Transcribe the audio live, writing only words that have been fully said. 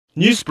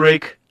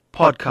Newsbreak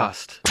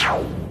Podcast. Hi,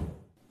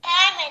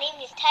 my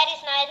name is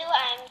Tashlan Naidoo.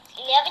 I'm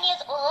 11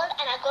 years old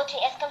and I go to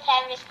Eskom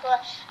Primary School.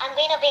 I'm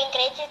going to be in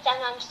grade 6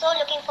 and I'm so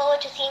looking forward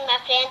to seeing my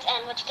friends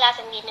and which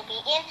class I'm going to be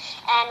in.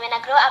 And when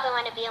I grow up, I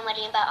want to be a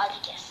marine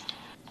biologist.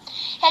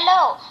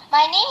 Hello,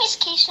 my name is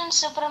Kishan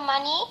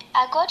Subramani.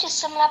 I go to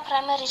Simla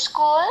Primary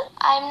School.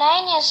 I'm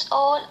 9 years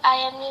old. I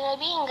am going to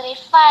be in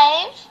grade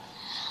 5.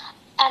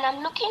 And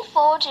I'm looking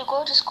forward to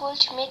go to school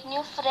to make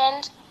new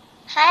friends.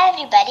 Hi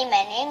everybody,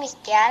 my name is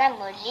Diana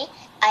Murli.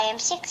 I am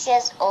 6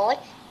 years old.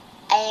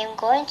 I am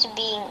going to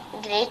be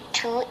in grade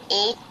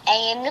 2A.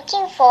 I am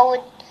looking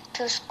forward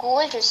to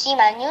school to see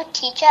my new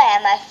teacher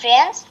and my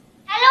friends.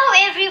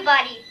 Hello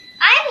everybody,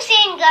 I am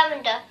Saint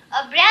Governor,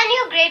 a brand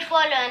new grade 4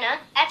 learner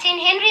at St.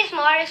 Henry's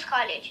Morris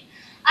College.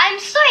 I am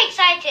so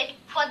excited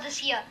for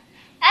this year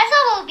as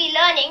I will be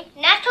learning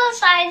natural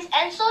science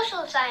and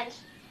social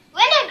science.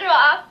 When I grow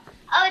up,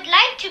 I would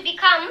like to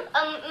become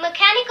a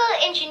mechanical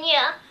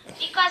engineer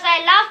because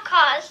I love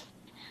cars.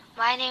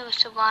 My name is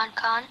Subhan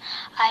Khan.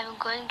 I am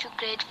going to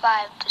grade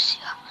 5 this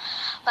year.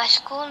 My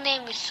school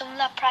name is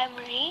Simla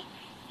Primary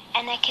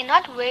and I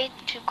cannot wait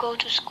to go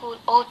to school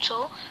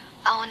also.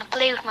 I want to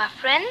play with my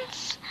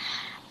friends.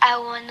 I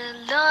want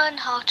to learn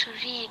how to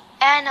read.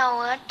 And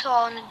what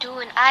I want to do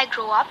when I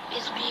grow up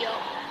is be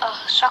a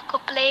soccer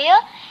player.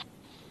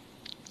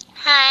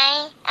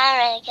 Hi,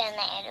 I'm Radhika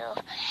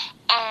Naidu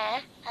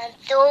and I'm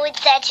so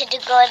excited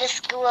to go to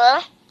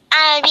school.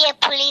 I'll be a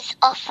police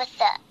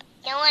officer.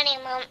 Don't worry,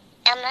 Mom.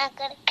 I'm not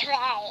going to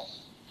cry.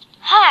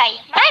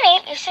 Hi, my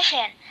name is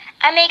Sashan.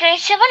 I'm a grade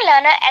 7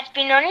 learner at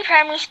Binoni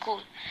Primary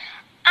School.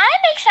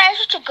 I'm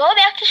excited to go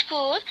back to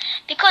school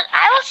because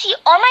I will see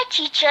all my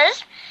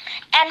teachers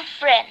and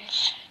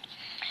friends.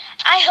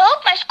 I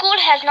hope my school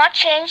has not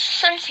changed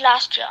since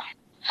last year.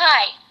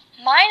 Hi,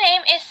 my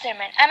name is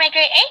Simran. I'm a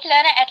grade 8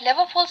 learner at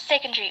Liverpool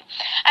Secondary.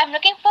 I'm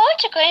looking forward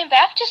to going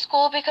back to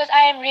school because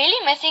I am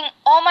really missing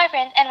all my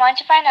friends and want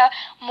to find out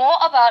more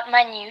about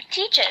my new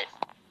teachers.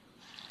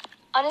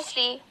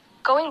 Honestly,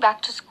 going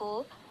back to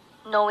school,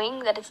 knowing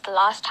that it's the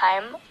last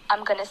time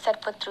I'm going to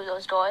set foot through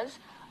those doors,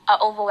 are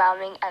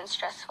overwhelming and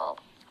stressful.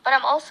 But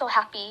I'm also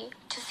happy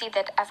to see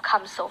that I've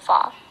come so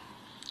far.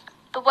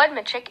 The word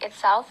matric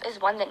itself is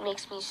one that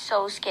makes me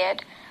so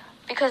scared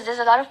because there's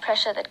a lot of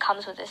pressure that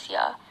comes with this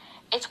year.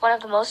 It's one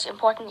of the most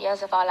important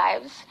years of our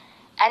lives,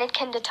 and it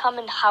can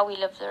determine how we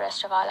live the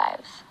rest of our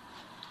lives.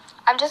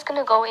 I'm just going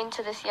to go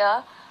into this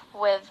year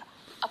with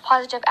a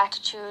positive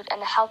attitude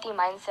and a healthy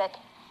mindset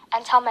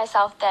and tell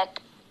myself that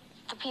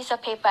the piece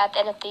of paper at the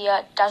end of the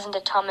year doesn't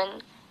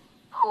determine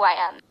who I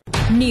am.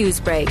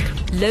 Newsbreak,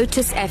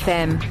 Lotus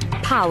FM,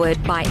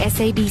 powered by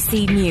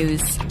SABC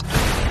News.